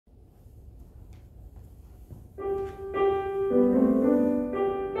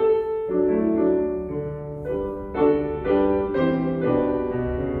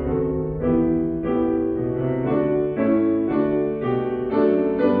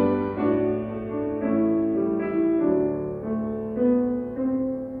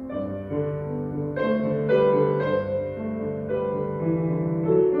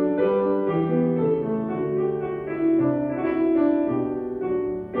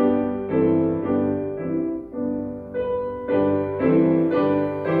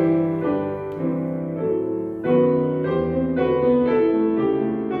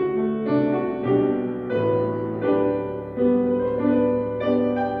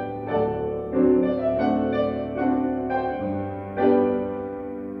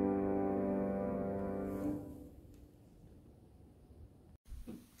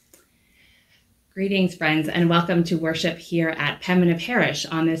Greetings, friends, and welcome to worship here at Pembina Parish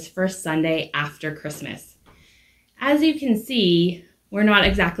on this first Sunday after Christmas. As you can see, we're not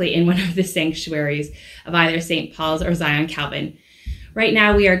exactly in one of the sanctuaries of either St. Paul's or Zion Calvin. Right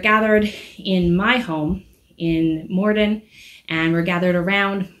now we are gathered in my home in Morden, and we're gathered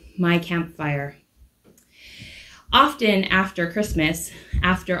around my campfire. Often after Christmas,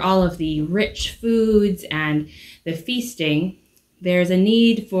 after all of the rich foods and the feasting, there's a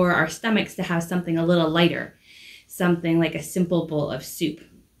need for our stomachs to have something a little lighter, something like a simple bowl of soup.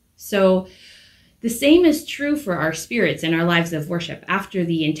 So the same is true for our spirits in our lives of worship. After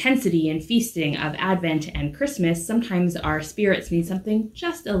the intensity and feasting of Advent and Christmas, sometimes our spirits need something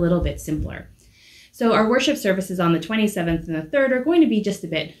just a little bit simpler. So our worship services on the 27th and the 3rd are going to be just a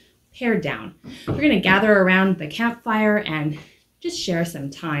bit pared down. We're going to gather around the campfire and just share some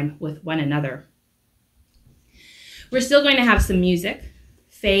time with one another. We're still going to have some music.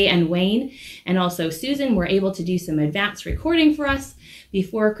 Faye and Wayne and also Susan were able to do some advanced recording for us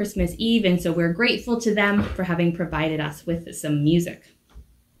before Christmas Eve, and so we're grateful to them for having provided us with some music.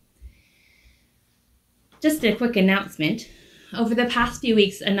 Just a quick announcement. Over the past few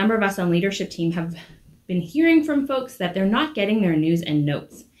weeks, a number of us on leadership team have been hearing from folks that they're not getting their news and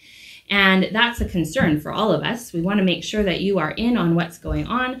notes. And that's a concern for all of us. We want to make sure that you are in on what's going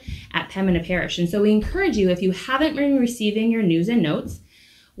on at Pembina Parish. And so we encourage you, if you haven't been receiving your news and notes,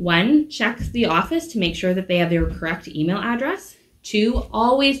 1, check the office to make sure that they have their correct email address. 2,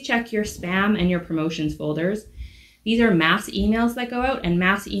 always check your spam and your promotions folders. These are mass emails that go out, and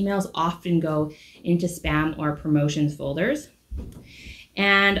mass emails often go into spam or promotions folders.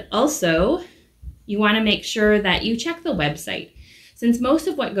 And also, you want to make sure that you check the website, since most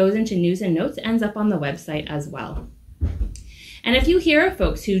of what goes into news and notes ends up on the website as well. And if you hear of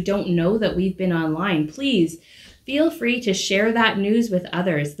folks who don't know that we've been online, please feel free to share that news with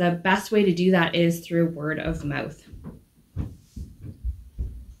others. The best way to do that is through word of mouth.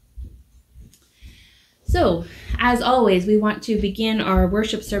 So, as always, we want to begin our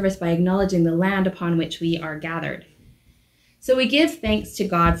worship service by acknowledging the land upon which we are gathered. So we give thanks to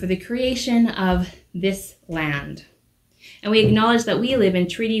God for the creation of this land. And we acknowledge that we live in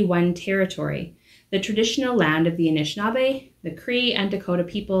Treaty 1 territory, the traditional land of the Anishinaabe, the Cree and Dakota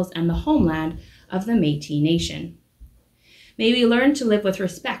peoples, and the homeland of the Métis Nation. May we learn to live with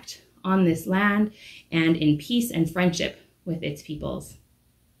respect on this land and in peace and friendship with its peoples.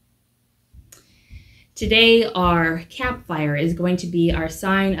 Today, our campfire is going to be our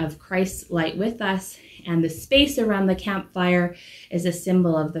sign of Christ's light with us, and the space around the campfire is a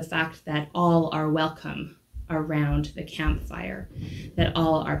symbol of the fact that all are welcome around the campfire, that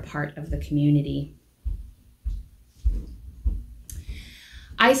all are part of the community.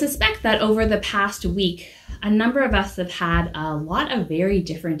 I suspect that over the past week, a number of us have had a lot of very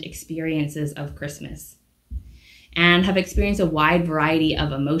different experiences of Christmas and have experienced a wide variety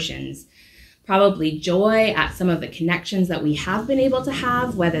of emotions. Probably joy at some of the connections that we have been able to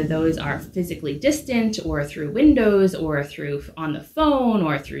have, whether those are physically distant or through windows or through on the phone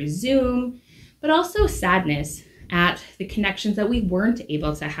or through Zoom, but also sadness at the connections that we weren't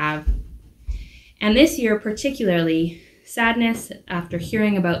able to have. And this year particularly, sadness after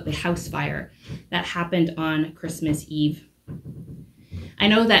hearing about the house fire that happened on Christmas Eve. I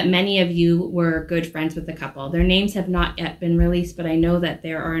know that many of you were good friends with the couple. Their names have not yet been released, but I know that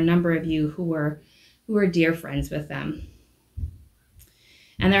there are a number of you who were dear friends with them.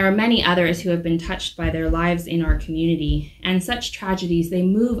 And there are many others who have been touched by their lives in our community. And such tragedies, they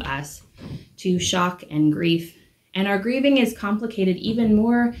move us to shock and grief. And our grieving is complicated even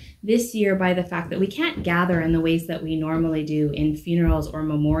more this year by the fact that we can't gather in the ways that we normally do in funerals or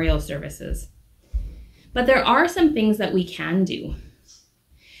memorial services. But there are some things that we can do.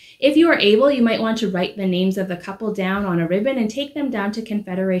 If you are able, you might want to write the names of the couple down on a ribbon and take them down to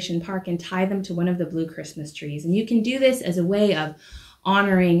Confederation Park and tie them to one of the blue Christmas trees. And you can do this as a way of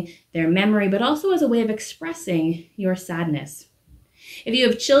honoring their memory, but also as a way of expressing your sadness. If you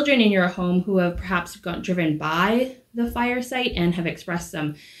have children in your home who have perhaps got driven by the fire site and have expressed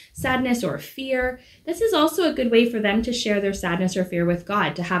some sadness or fear, this is also a good way for them to share their sadness or fear with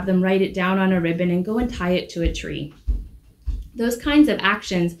God, to have them write it down on a ribbon and go and tie it to a tree. Those kinds of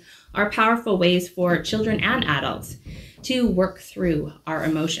actions are powerful ways for children and adults to work through our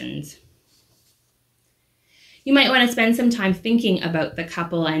emotions. You might want to spend some time thinking about the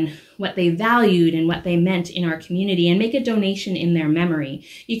couple and what they valued and what they meant in our community and make a donation in their memory.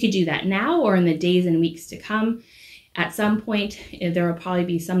 You could do that now or in the days and weeks to come. At some point, there will probably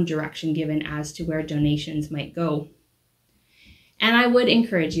be some direction given as to where donations might go. And I would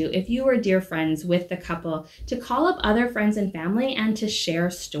encourage you, if you are dear friends with the couple, to call up other friends and family and to share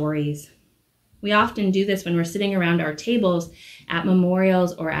stories. We often do this when we're sitting around our tables at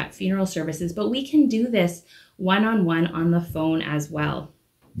memorials or at funeral services, but we can do this one-on-one on the phone as well.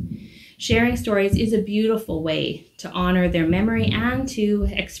 Sharing stories is a beautiful way to honor their memory and to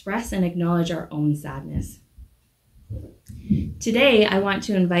express and acknowledge our own sadness. Today, I want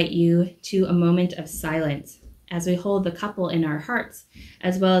to invite you to a moment of silence as we hold the couple in our hearts,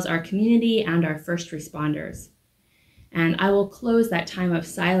 as well as our community and our first responders. And I will close that time of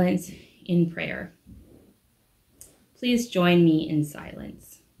silence in prayer. Please join me in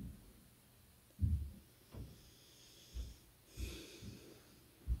silence.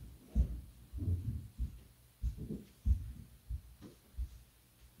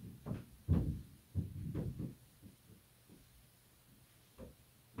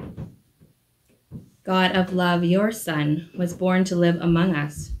 God of love, your Son was born to live among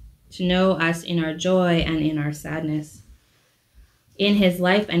us, to know us in our joy and in our sadness. In his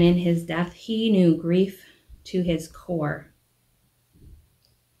life and in his death, he knew grief to his core.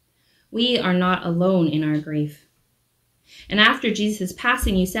 We are not alone in our grief. And after Jesus'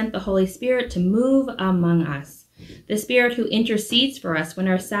 passing, you sent the Holy Spirit to move among us, the Spirit who intercedes for us when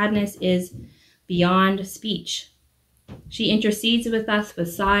our sadness is beyond speech. She intercedes with us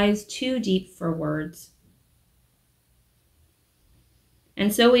with sighs too deep for words.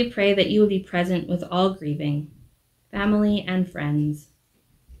 And so we pray that you will be present with all grieving, family and friends.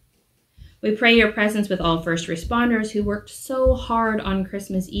 We pray your presence with all first responders who worked so hard on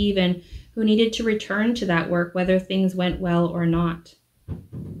Christmas Eve and who needed to return to that work whether things went well or not.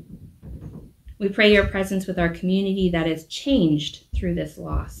 We pray your presence with our community that is changed through this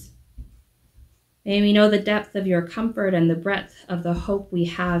loss. May we know the depth of your comfort and the breadth of the hope we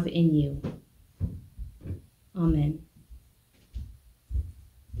have in you. Amen.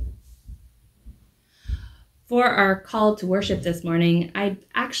 For our call to worship this morning, I'd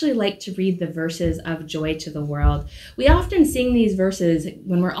actually like to read the verses of Joy to the World. We often sing these verses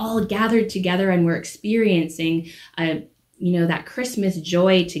when we're all gathered together and we're experiencing that Christmas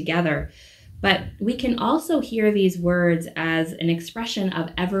joy together. But we can also hear these words as an expression of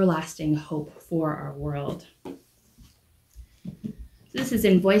everlasting hope for our world. This is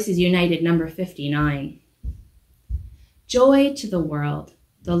in Voices United number 59. Joy to the world,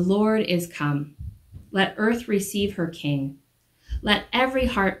 the Lord is come. Let earth receive her King. Let every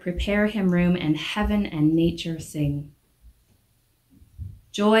heart prepare him room, and heaven and nature sing.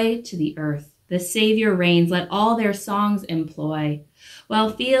 Joy to the earth, the Savior reigns, let all their songs employ, while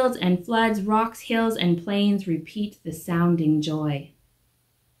fields and floods, rocks, hills, and plains repeat the sounding joy.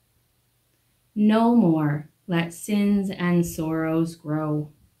 No more let sins and sorrows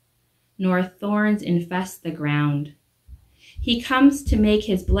grow, nor thorns infest the ground. He comes to make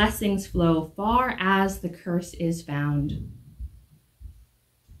his blessings flow far as the curse is found.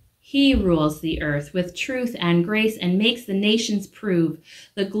 He rules the earth with truth and grace and makes the nations prove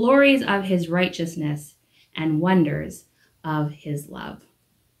the glories of his righteousness and wonders of his love.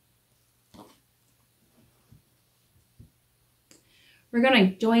 We're going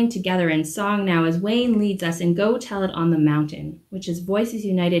to join together in song now as Wayne leads us in Go Tell It on the Mountain, which is Voices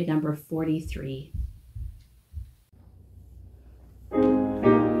United number 43.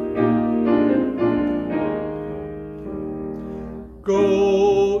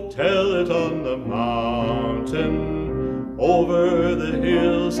 Go tell it on the mountain, over the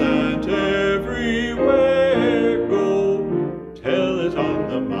hills and everywhere. Go tell it on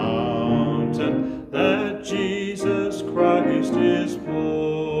the mountain that Jesus Christ is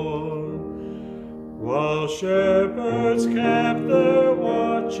born. While shepherds kept their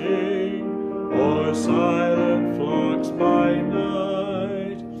watching o'er silent flocks by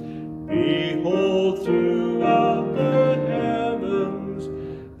night, behold, throughout the heavens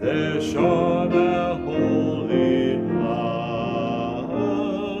there shone a holy light.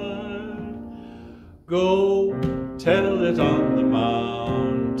 Go tell it on the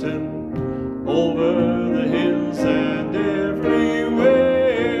mountain, over the hills and everywhere.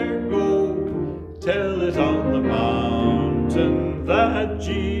 Go tell it on the mountain that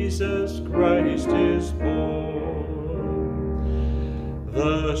Jesus Christ is born.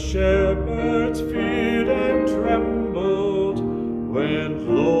 The shepherds feared and trembled when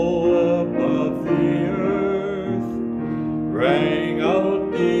low above the earth rang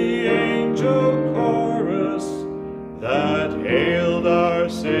out the angel chorus that hailed our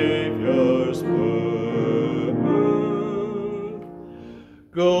Savior's birth.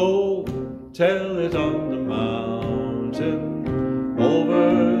 Go tell it on the mountain,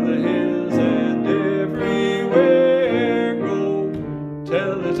 over the hills and everywhere. Go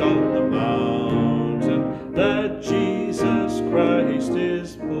tell it on the mountain that Jesus Christ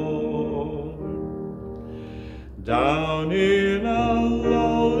is born.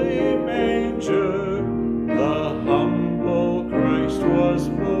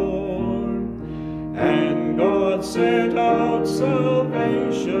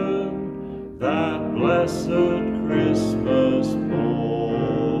 salvation, that blessed Christmas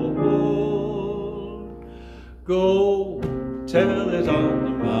morn. Go tell it on the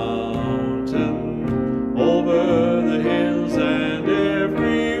mountain, over the hills and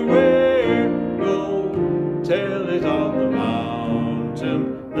everywhere. Go tell it on the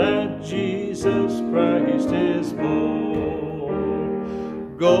mountain, that Jesus Christ is born.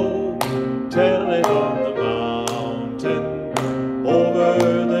 Go tell it on the mountain,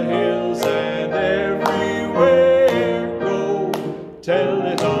 over the hills and everywhere. Go tell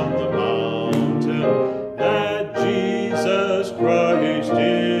it on the mountain, that Jesus Christ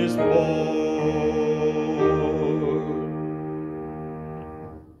is born.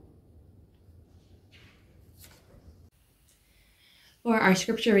 For our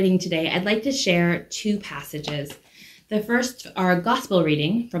scripture reading today, I'd like to share two passages. The first are a gospel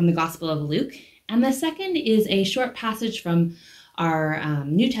reading from the Gospel of Luke, and the second is a short passage from our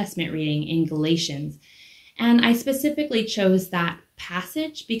New Testament reading in Galatians. And I specifically chose that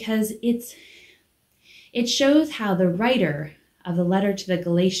passage because it shows how the writer of the letter to the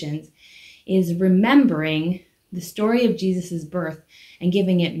Galatians is remembering the story of Jesus' birth and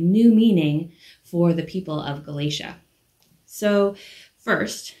giving it new meaning for the people of Galatia. So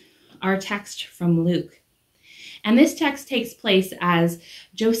first, our text from Luke. And this text takes place as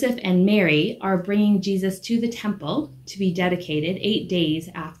Joseph and Mary are bringing Jesus to the temple to be dedicated 8 days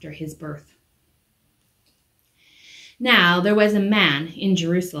after his birth. Now there was a man in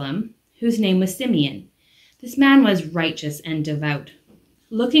Jerusalem whose name was Simeon. This man was righteous and devout,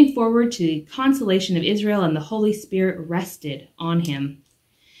 looking forward to the consolation of Israel, and the Holy Spirit rested on him.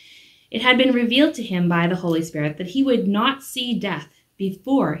 It had been revealed to him by the Holy Spirit that he would not see death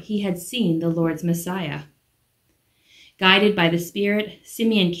before he had seen the Lord's Messiah. Guided by the Spirit,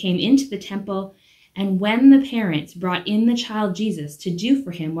 Simeon came into the temple, and when the parents brought in the child Jesus to do for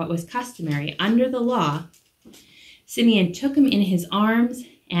him what was customary under the law, Simeon took him in his arms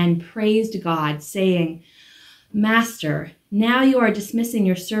and praised God, saying, "Master, now you are dismissing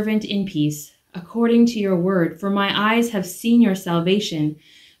your servant in peace, according to your word, for my eyes have seen your salvation,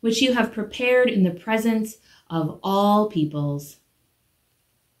 which you have prepared in the presence of all peoples,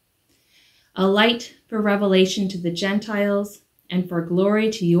 a light for revelation to the Gentiles and for glory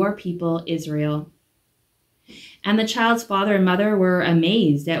to your people Israel." And the child's father and mother were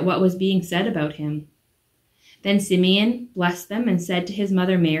amazed at what was being said about him. Then Simeon blessed them and said to his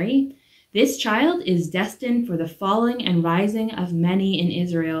mother Mary, "This child is destined for the falling and rising of many in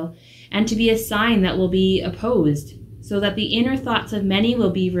Israel, and to be a sign that will be opposed, so that the inner thoughts of many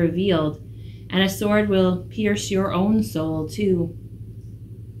will be revealed, and a sword will pierce your own soul too."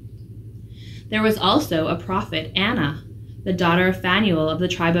 There was also a prophet, Anna, the daughter of Phanuel of the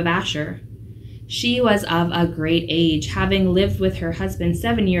tribe of Asher. She was of a great age, having lived with her husband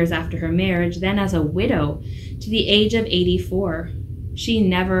 7 years after her marriage, then as a widow to the age of 84. She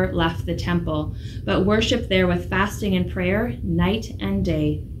never left the temple, but worshipped there with fasting and prayer night and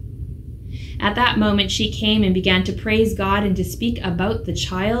day. At that moment she came and began to praise God and to speak about the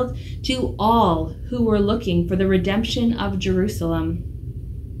child to all who were looking for the redemption of Jerusalem.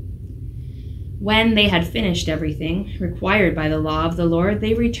 When they had finished everything required by the law of the Lord,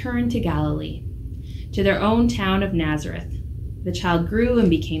 they returned to Galilee, to their own town of Nazareth. The child grew and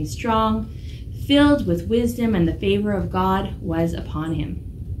became strong, filled with wisdom, and the favor of God was upon him.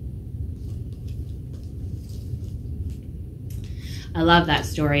 I love that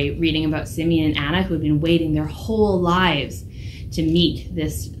story, reading about Simeon and Anna, who had been waiting their whole lives to meet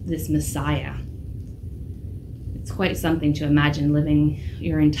this Messiah. It's quite something to imagine living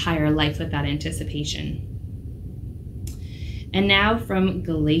your entire life with that anticipation. And now from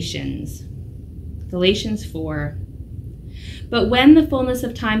Galatians 4. But when the fullness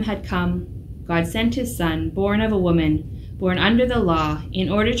of time had come, God sent his Son, born of a woman, born under the law, in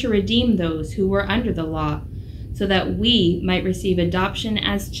order to redeem those who were under the law, so that we might receive adoption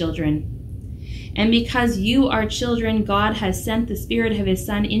as children. And because you are children, God has sent the Spirit of his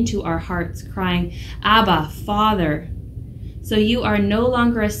Son into our hearts, crying, "Abba, Father." So you are no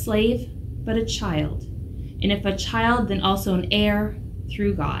longer a slave, but a child. And if a child, then also an heir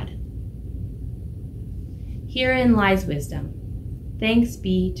through God. Herein lies wisdom. Thanks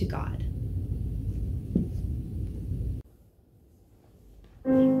be to God.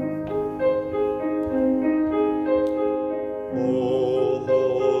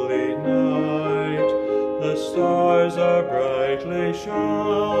 The stars are brightly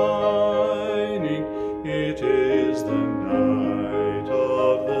shining. It is the night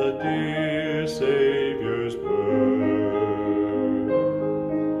of the dear Saviour's birth.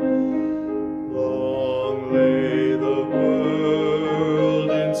 Long lay the world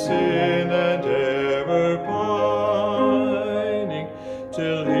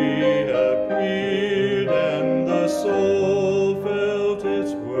till he appeared and the soul felt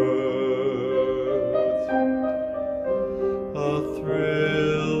its worth. A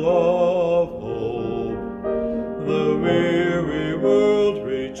thrill of hope, the weary world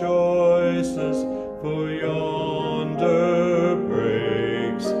rejoices, for yonder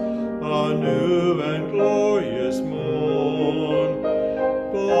breaks a new and glorious morn.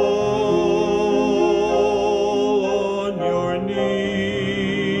 Fall on your knees,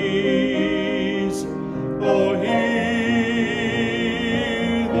 oh, hear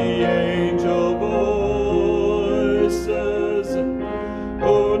the angel voices,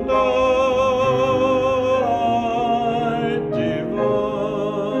 oh, night divine,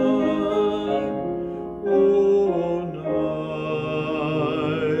 oh,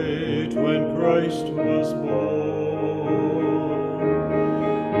 night when Christ was born.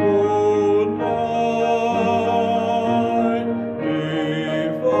 Oh, night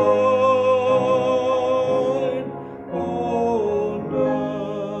divine,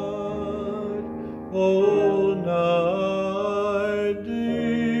 oh, night divine.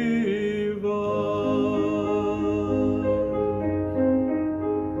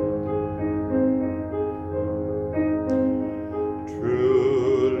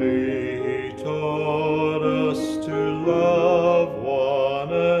 Truly he taught us to love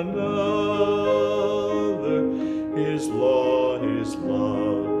one another. His law is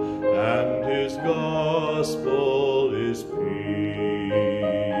love, and his gospel is peace.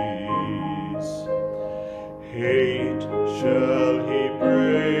 Hate shall he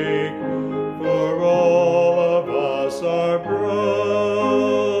break, for all of us are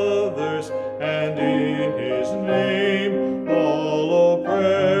brothers, and in his name all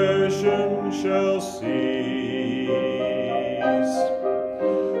oppression shall cease.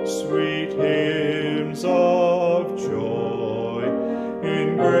 Sweet hymns of joy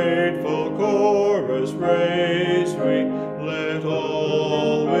in grateful chorus raise we, let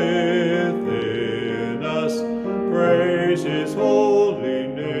all within us praise his holy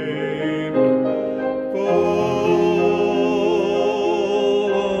name. Fall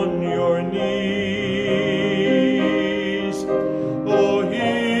on your knees, oh,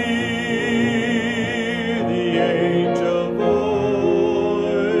 hear the angel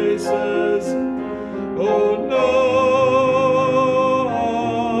voices, oh, night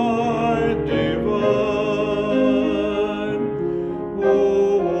divine,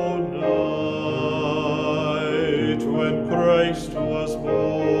 oh, night when Christ was born.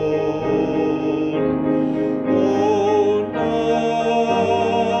 Oh,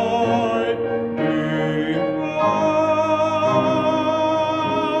 night divine,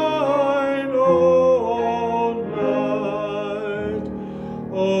 oh,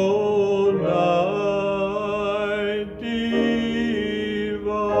 night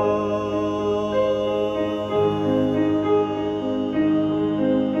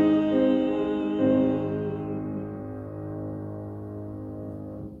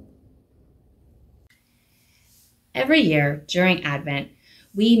Every year during Advent,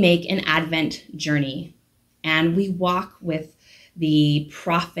 we make an Advent journey, and we walk with the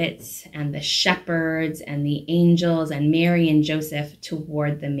prophets and the shepherds and the angels and Mary and Joseph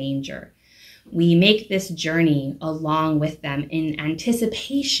toward the manger. We make this journey along with them in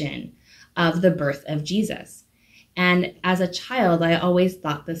anticipation of the birth of Jesus. And as a child, I always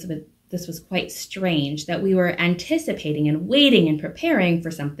thought this was quite strange, that we were anticipating and waiting and preparing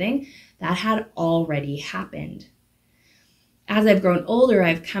for something that had already happened. As I've grown older,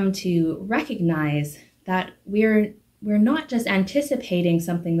 I've come to recognize that we're not just anticipating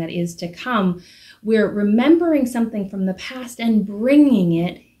something that is to come, we're remembering something from the past and bringing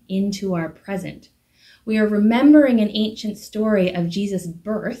it into our present. We are remembering an ancient story of Jesus'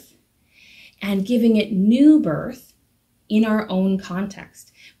 birth and giving it new birth in our own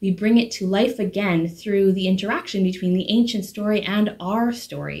context. We bring it to life again through the interaction between the ancient story and our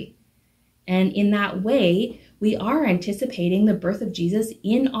story. And in that way, we are anticipating the birth of Jesus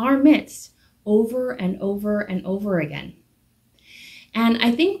in our midst over and over and over again. And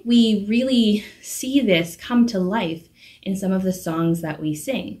I think we really see this come to life in some of the songs that we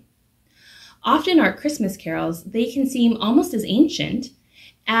sing. Often our Christmas carols, they can seem almost as ancient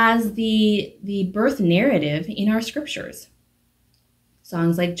as the birth narrative in our scriptures.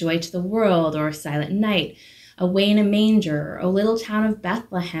 Songs like Joy to the World or Silent Night, Away in a Manger, O Little Town of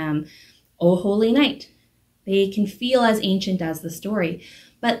Bethlehem, O Holy Night. They can feel as ancient as the story,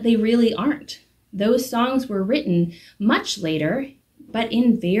 but they really aren't. Those songs were written much later, but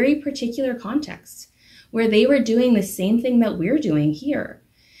in very particular contexts, where they were doing the same thing that we're doing here.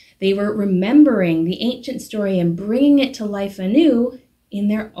 They were remembering the ancient story and bringing it to life anew in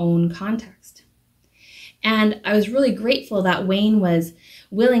their own context. And I was really grateful that Wayne was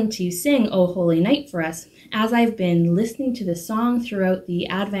willing to sing O Holy Night for us. As I've been listening to the song throughout the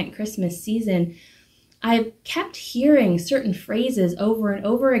Advent Christmas season, I've kept hearing certain phrases over and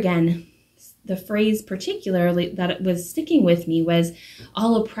over again. The phrase particularly that was sticking with me was,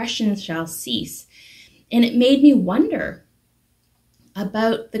 all oppression shall cease. And it made me wonder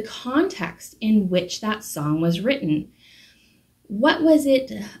about the context in which that song was written. What was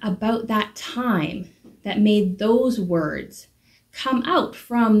it about that time that made those words come out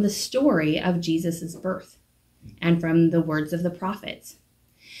from the story of Jesus's birth and from the words of the prophets?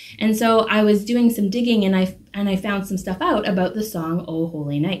 And so I was doing some digging, and I found some stuff out about the song O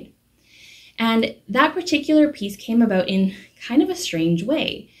Holy Night. And that particular piece came about in kind of a strange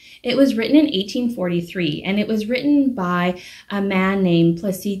way. It was written in 1843, and it was written by a man named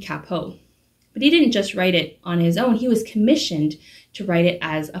Placide Cappeau. But he didn't just write it on his own. He was commissioned to write it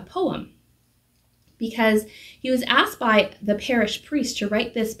as a poem, because he was asked by the parish priest to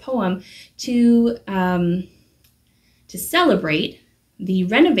write this poem to celebrate the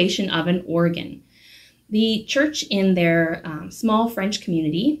renovation of an organ. The church in their small French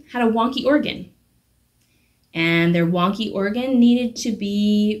community had a wonky organ, and their wonky organ needed to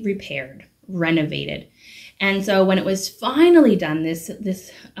be repaired, renovated. And so when it was finally done,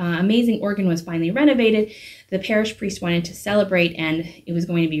 this amazing organ was finally renovated, the parish priest wanted to celebrate, and it was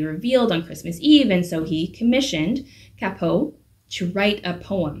going to be revealed on Christmas Eve. And so he commissioned Cappeau to write a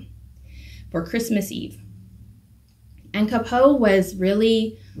poem for Christmas Eve. And Cappeau was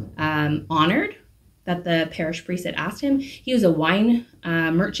really honored that the parish priest had asked him. He was a wine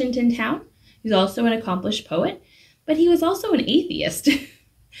merchant in town. He was also an accomplished poet, but he was also an atheist.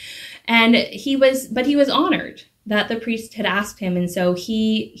 And he was honored that the priest had asked him. And so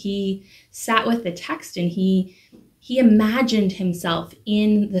he sat with the text, and he imagined himself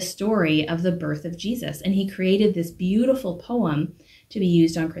in the story of the birth of Jesus. And he created this beautiful poem to be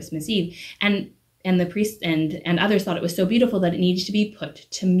used on Christmas Eve. And the priest and others thought it was so beautiful that it needed to be put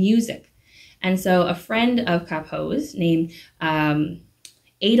to music. And so a friend of Cappeau's named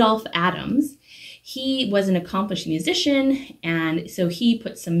Adolphe Adams, he was an accomplished musician, and so he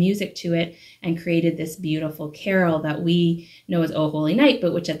put some music to it and created this beautiful carol that we know as O Holy Night,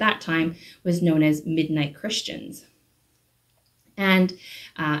 but which at that time was known as Midnight Christians. And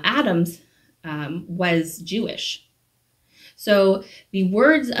Adams was Jewish. So the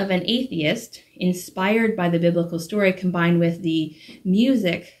words of an atheist, inspired by the biblical story, combined with the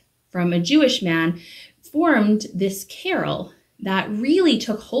music from a Jewish man, formed this carol that really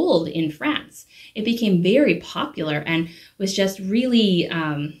took hold in France. It became very popular and was just really,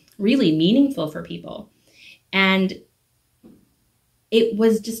 really meaningful for people. And it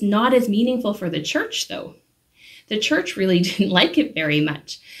was just not as meaningful for the church, though. The church really didn't like it very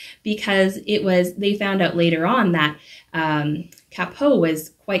much, because they found out later on that Cappeau was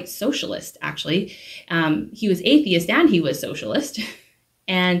quite socialist, actually. He was atheist and he was socialist.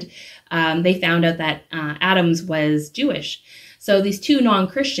 And they found out that Adams was Jewish. So these two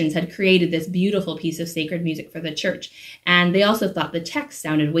non-Christians had created this beautiful piece of sacred music for the church. And they also thought the text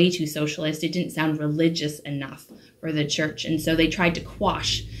sounded way too socialist. It didn't sound religious enough for the church. And so they tried to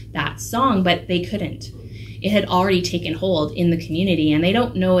quash that song, but they couldn't. It had already taken hold in the community, and they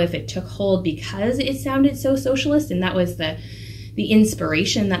don't know if it took hold because it sounded so socialist and that was the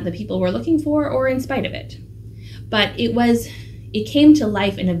inspiration that the people were looking for, or in spite of it. But it came to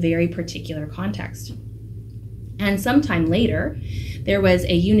life in a very particular context. And sometime later, there was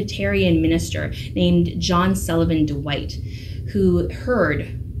a Unitarian minister named John Sullivan Dwight who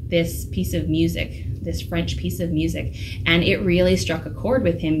heard this piece of music, this French piece of music, and it really struck a chord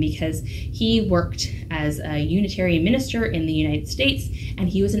with him, because he worked as a Unitarian minister in the United States, and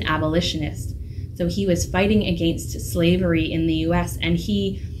he was an abolitionist. So he was fighting against slavery in the US, and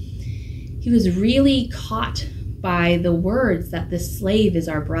he was really caught by the words that the slave is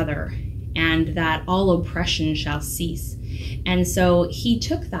our brother and that all oppression shall cease. And so he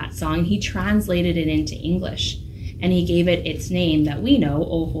took that song, he translated it into English, and he gave it its name that we know,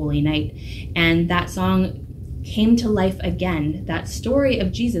 O Holy Night. And that song came to life again. That story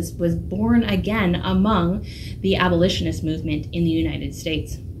of Jesus was born again among the abolitionist movement in the United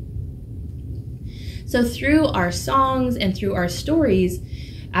States. So through our songs and through our stories,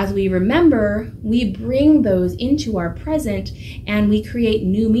 as we remember, we bring those into our present and we create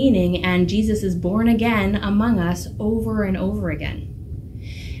new meaning, and Jesus is born again among us over and over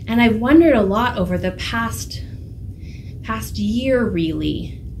again. And I've wondered a lot over the past year,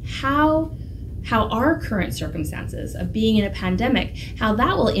 really, how our current circumstances of being in a pandemic, how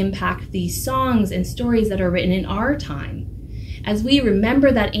that will impact the songs and stories that are written in our time. As we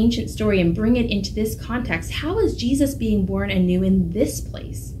remember that ancient story and bring it into this context, how is Jesus being born anew in this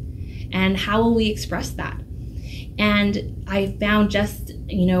place? And how will we express that? And I found just,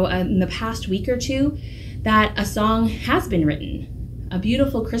 in the past week or two that a song has been written. A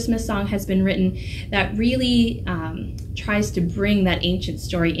beautiful Christmas song has been written that really tries to bring that ancient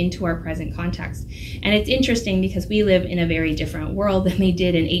story into our present context. And it's interesting because we live in a very different world than they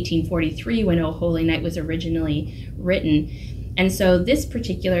did in 1843 when O Holy Night was originally written. And so this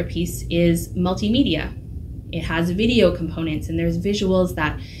particular piece is multimedia. It has video components and there's visuals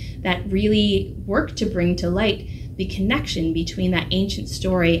that really work to bring to light the connection between that ancient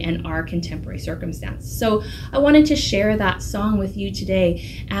story and our contemporary circumstance. So I wanted to share that song with you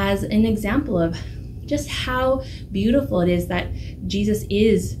today as an example of just how beautiful it is that Jesus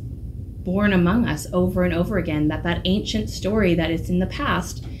is born among us over and over again, that ancient story that is in the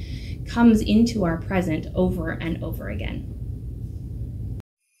past comes into our present over and over again.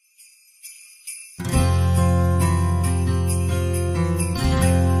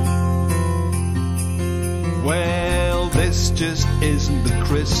 Well, this just isn't the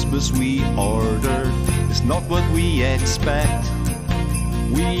Christmas we ordered. It's not what we expect.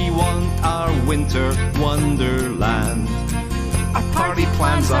 We want our winter wonderland. Our party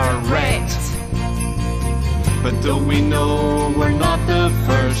plans are wrecked. But don't we know we're not the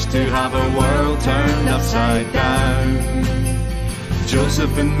first to have a world turned upside down?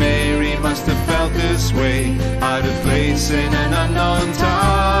 Joseph and Mary must have felt this way, out of place in an unknown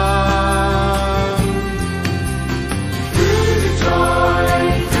town. Through the joy,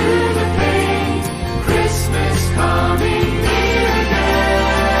 through the pain, Christmas coming near again.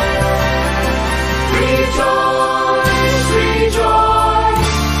 Rejoice,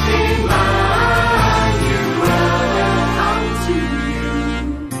 rejoice, Emmanuel unto you.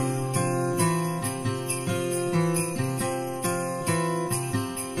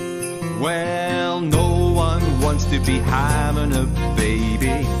 Well, no one wants to be having a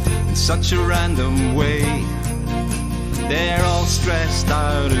baby in such a random way. They're all stressed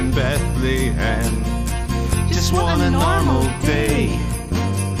out in Bethlehem, just want a normal day.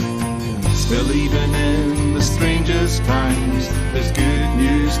 Still, even in the strangest times, there's good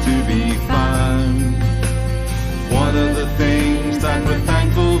news to be found. What are the things that we're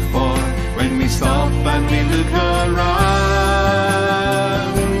thankful for when we stop and we look around?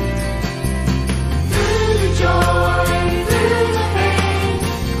 Through the joy, through the pain,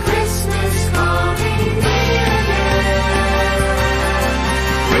 Christmas coming near again.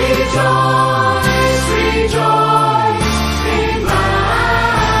 Rejoice, rejoice, Emmanuel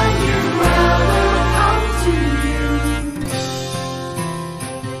will come to you.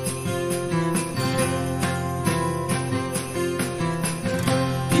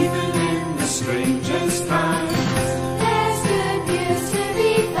 Even in the strangest times, there's good news to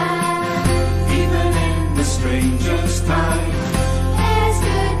be found. Even in the strangest times, there's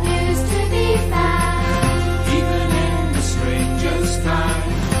good news to be found. Even in the strangest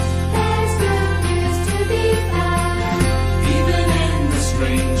times, there's good news to be found. Even in the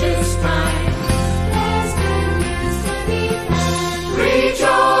strangest times, there's good news to be found.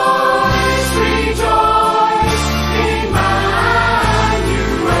 Rejoice, rejoice, Emmanuel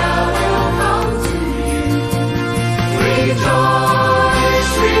will come to you.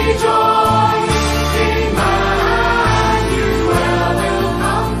 Rejoice, rejoice, Emmanuel will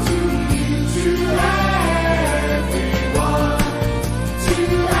come to you. To everyone, to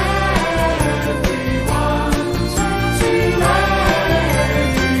everyone, to everyone, to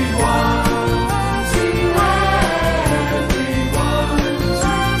everyone, to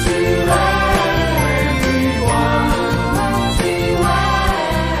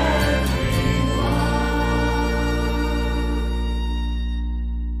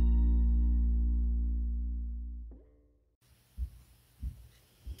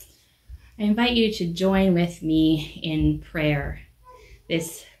I invite you to join with me in prayer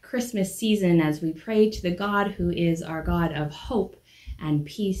this Christmas season as we pray to the God who is our God of hope and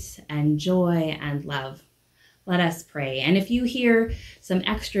peace and joy and love. Let us pray. And if you hear some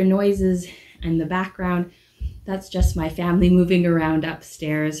extra noises in the background, that's just my family moving around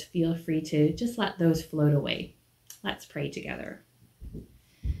upstairs. Feel free to just let those float away. Let's pray together.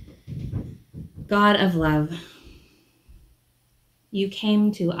 God of love, you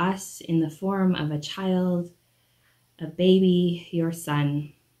came to us in the form of a child, a baby, your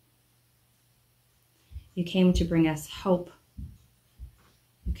son. You came to bring us hope.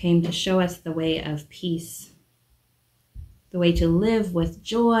 You came to show us the way of peace, the way to live with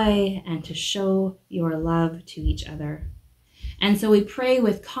joy and to show your love to each other. And so we pray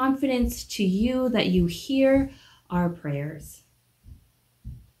with confidence to you that you hear our prayers.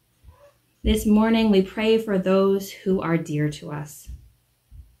 This morning, we pray for those who are dear to us,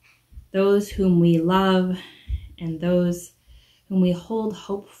 those whom we love, and those whom we hold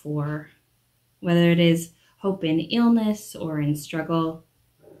hope for, whether it is hope in illness or in struggle.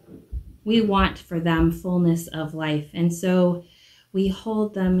 We want for them fullness of life, and so we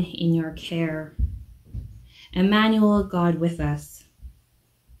hold them in your care. Emmanuel, God with us,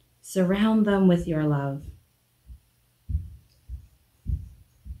 surround them with your love.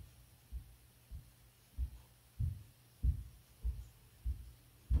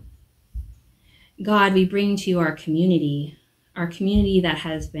 God, we bring to you our community that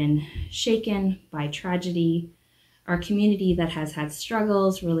has been shaken by tragedy, our community that has had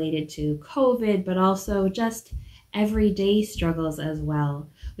struggles related to COVID, but also just everyday struggles as well.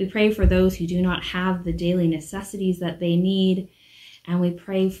 We pray for those who do not have the daily necessities that they need, and we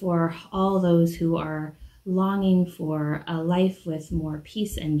pray for all those who are longing for a life with more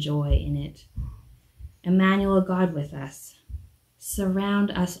peace and joy in it. Emmanuel, God with us,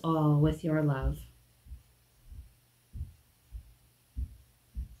 surround us all with your love.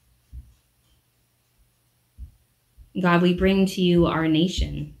 God, we bring to you our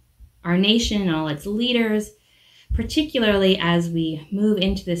nation and all its leaders, particularly as we move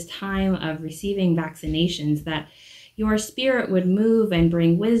into this time of receiving vaccinations, that your Spirit would move and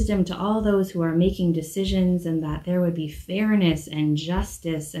bring wisdom to all those who are making decisions, and that there would be fairness and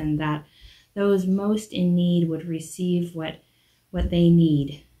justice, and that those most in need would receive what they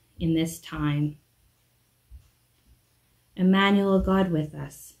need in this time. Emmanuel, God with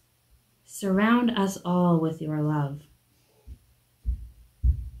us, surround us all with your love.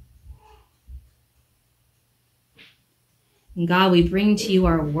 And God, we bring to you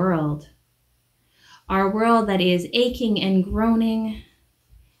our world that is aching and groaning.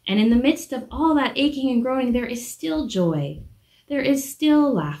 And in the midst of all that aching and groaning, there is still joy. There is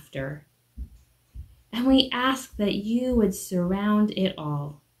still laughter. And we ask that you would surround it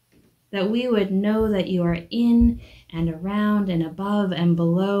all, that we would know that you are in and around and above and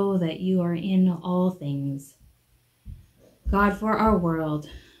below, that you are in all things. God, for our world,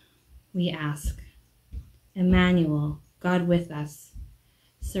 we ask, Emmanuel, God with us,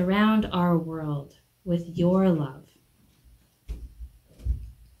 surround our world with your love.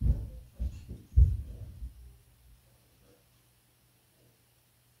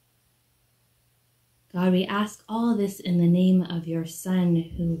 God, we ask all this in the name of your Son,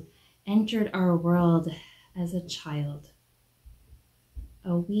 who entered our world as a child,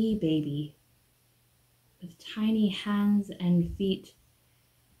 a wee baby with tiny hands and feet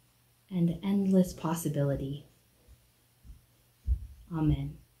and endless possibility.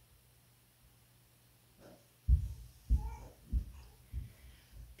 Amen.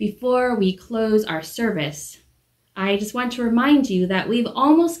 Before we close our service, I just want to remind you that we've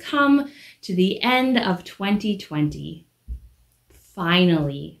almost come to the end of 2020.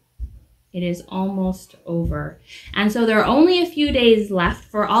 Finally, it is almost over. And so there are only a few days left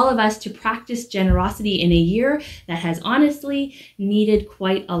for all of us to practice generosity in a year that has honestly needed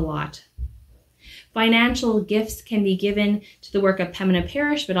quite a lot. Financial gifts can be given to the work of Pembina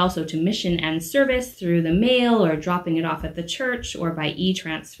Parish, but also to mission and service through the mail or dropping it off at the church or by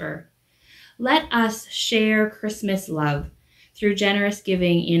e-transfer. Let us share Christmas love through generous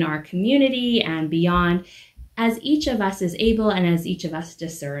giving in our community and beyond, as each of us is able and as each of us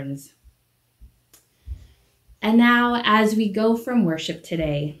discerns. And now, as we go from worship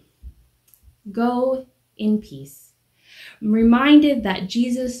today, go in peace, reminded that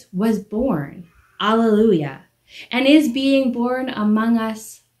Jesus was born, alleluia, and is being born among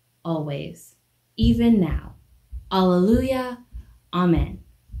us always, even now. Alleluia, amen.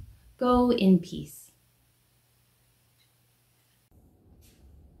 Go in peace.